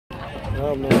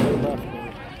Oh, no, left.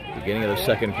 Beginning of the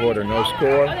second quarter, no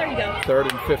score. Oh, there you go. 3rd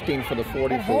and 15 for the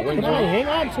 40 for Windsor. Hang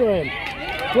on to him.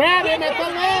 Grab him at the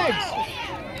legs.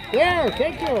 There,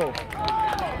 thank you.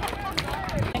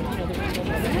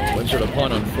 Windsor to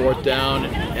punt on 4th down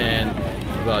and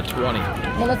about 20.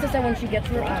 Melissa said when she gets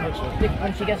her nurse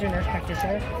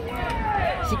practitioner,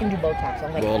 she can do Botox.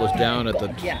 I'm like, Ball is down at the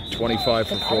 25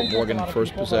 for Fort Morgan.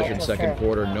 First possession, second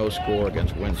quarter, no score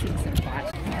against Windsor.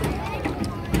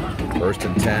 1st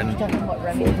and 10. Fort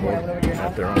Morgan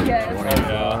at their own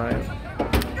 25.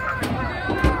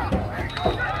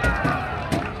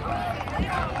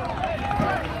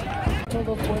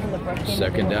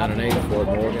 Second down and 8. Fort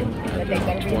Morgan at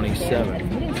their 27.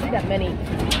 You didn't see that many.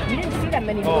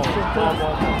 Little kids.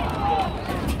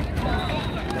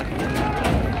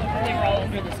 They were all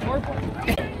over the scoreboard.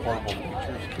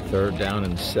 3rd down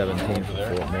and 17 for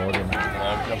Fort Morgan.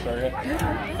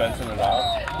 Fencing it out.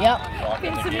 Yep.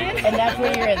 And that's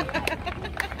where you're in.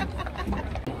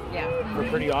 Yeah. For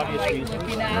pretty obvious reasons.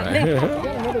 Right.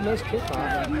 Another nice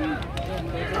kickoff.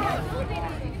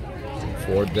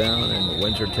 4th down and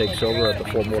Windsor takes over at the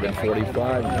Fort Morgan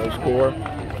 45. No score.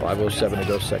 5:07 to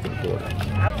go second quarter.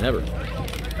 Never.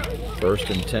 1st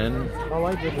and 10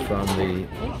 from the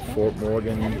Fort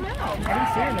Morgan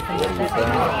 45.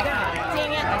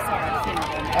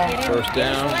 1st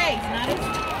down.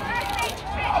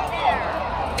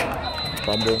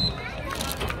 Fumble.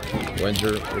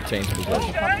 Windsor retains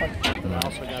possession. I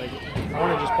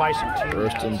want to just buy some tea.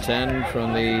 1st and 10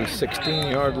 from the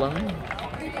 16-yard line.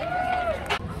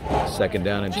 2nd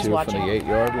down and 2 from the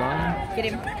 8-yard line. Get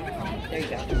him. There you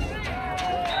go.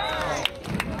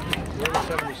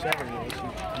 77,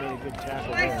 made a good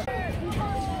tackle there.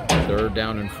 3rd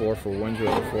down and 4 for Windsor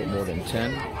at the Fort Morgan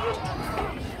 10.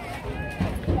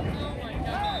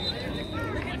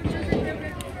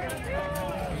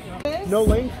 No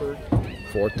Langford.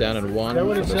 4th down and 1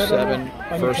 for the 7.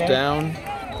 1st down.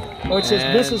 Oh, it says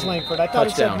Mrs. Langford. I thought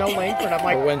it said no Langford. I'm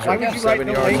like, Windsor, why would you write 7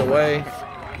 no yards Langford? away.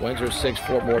 Windsor 6,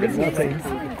 Fort Morgan nothing.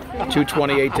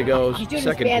 2:28 to go,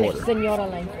 second quarter. Senora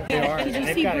Langford. Did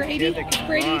you see Brady?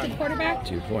 Brady, the quarterback?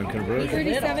 2-point conversion.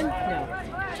 37. No.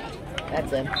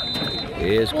 That's him.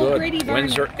 Is Well, good. Brady Varney.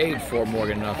 Windsor 8, Fort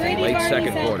Morgan nothing. Brady Late Varney's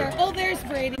second out quarter. there. Oh, there's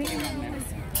Brady. Because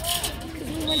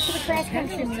we went to the cross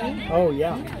country meet. Oh,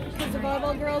 yeah. Because the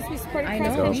volleyball girls, we supported I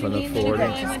cross know. country Go for the meet. And then 40. I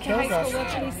went to high school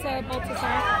with Lisa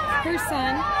Baltazar. Her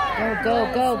son. Go.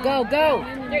 Keep going. Go.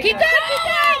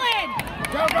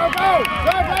 Oh, he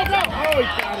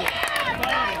got it.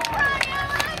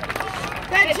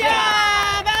 Good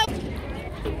job.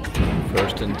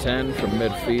 1st and 10 from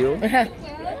midfield. Where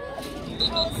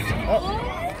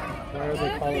are they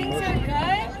calling Things this? are good.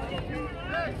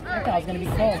 I thought it was going to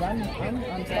be cold. I'm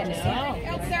starting to see.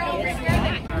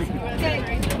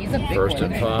 He's a big 1st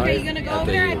and 5 Are you gonna go at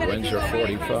over there? I the better Windsor go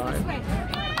 45.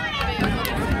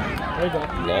 There you go.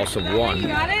 Loss of 1. You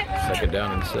got it? 2nd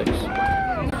down and 6.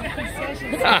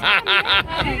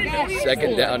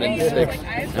 2nd down and 6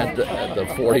 at the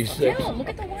 46. Look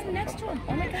at the one next to him.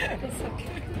 Oh my God.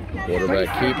 Quarterback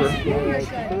keeper.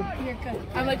 You're good.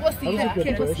 I'm like, we'll see that.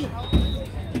 Good push.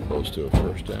 Close to a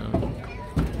 1st down.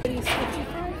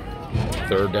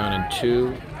 3rd down and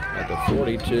 2 at the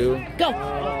 42. Go.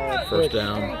 1st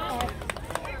down.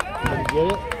 Did you get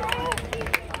it?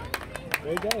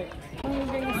 There you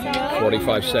go.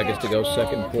 45 seconds to go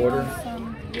second quarter.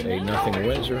 8-0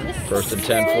 Windsor. 1st and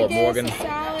 10 Fort Morgan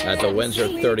at the Windsor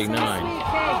 39.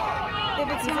 If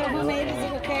it's not homemade, is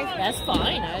it okay? That's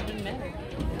fine. I didn't matter.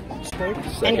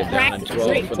 2nd down and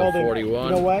 12 for the Told him, 41.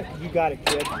 you know what? You got it,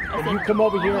 kid. And you come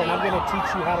over here and I'm going to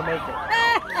teach you how to make it.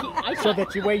 So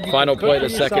that you Final can play cook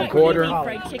of the for yourself second when you're quarter. in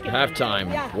college. Halftime.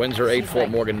 Windsor 8, Fort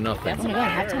Morgan nothing. Oh my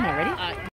God, halftime already?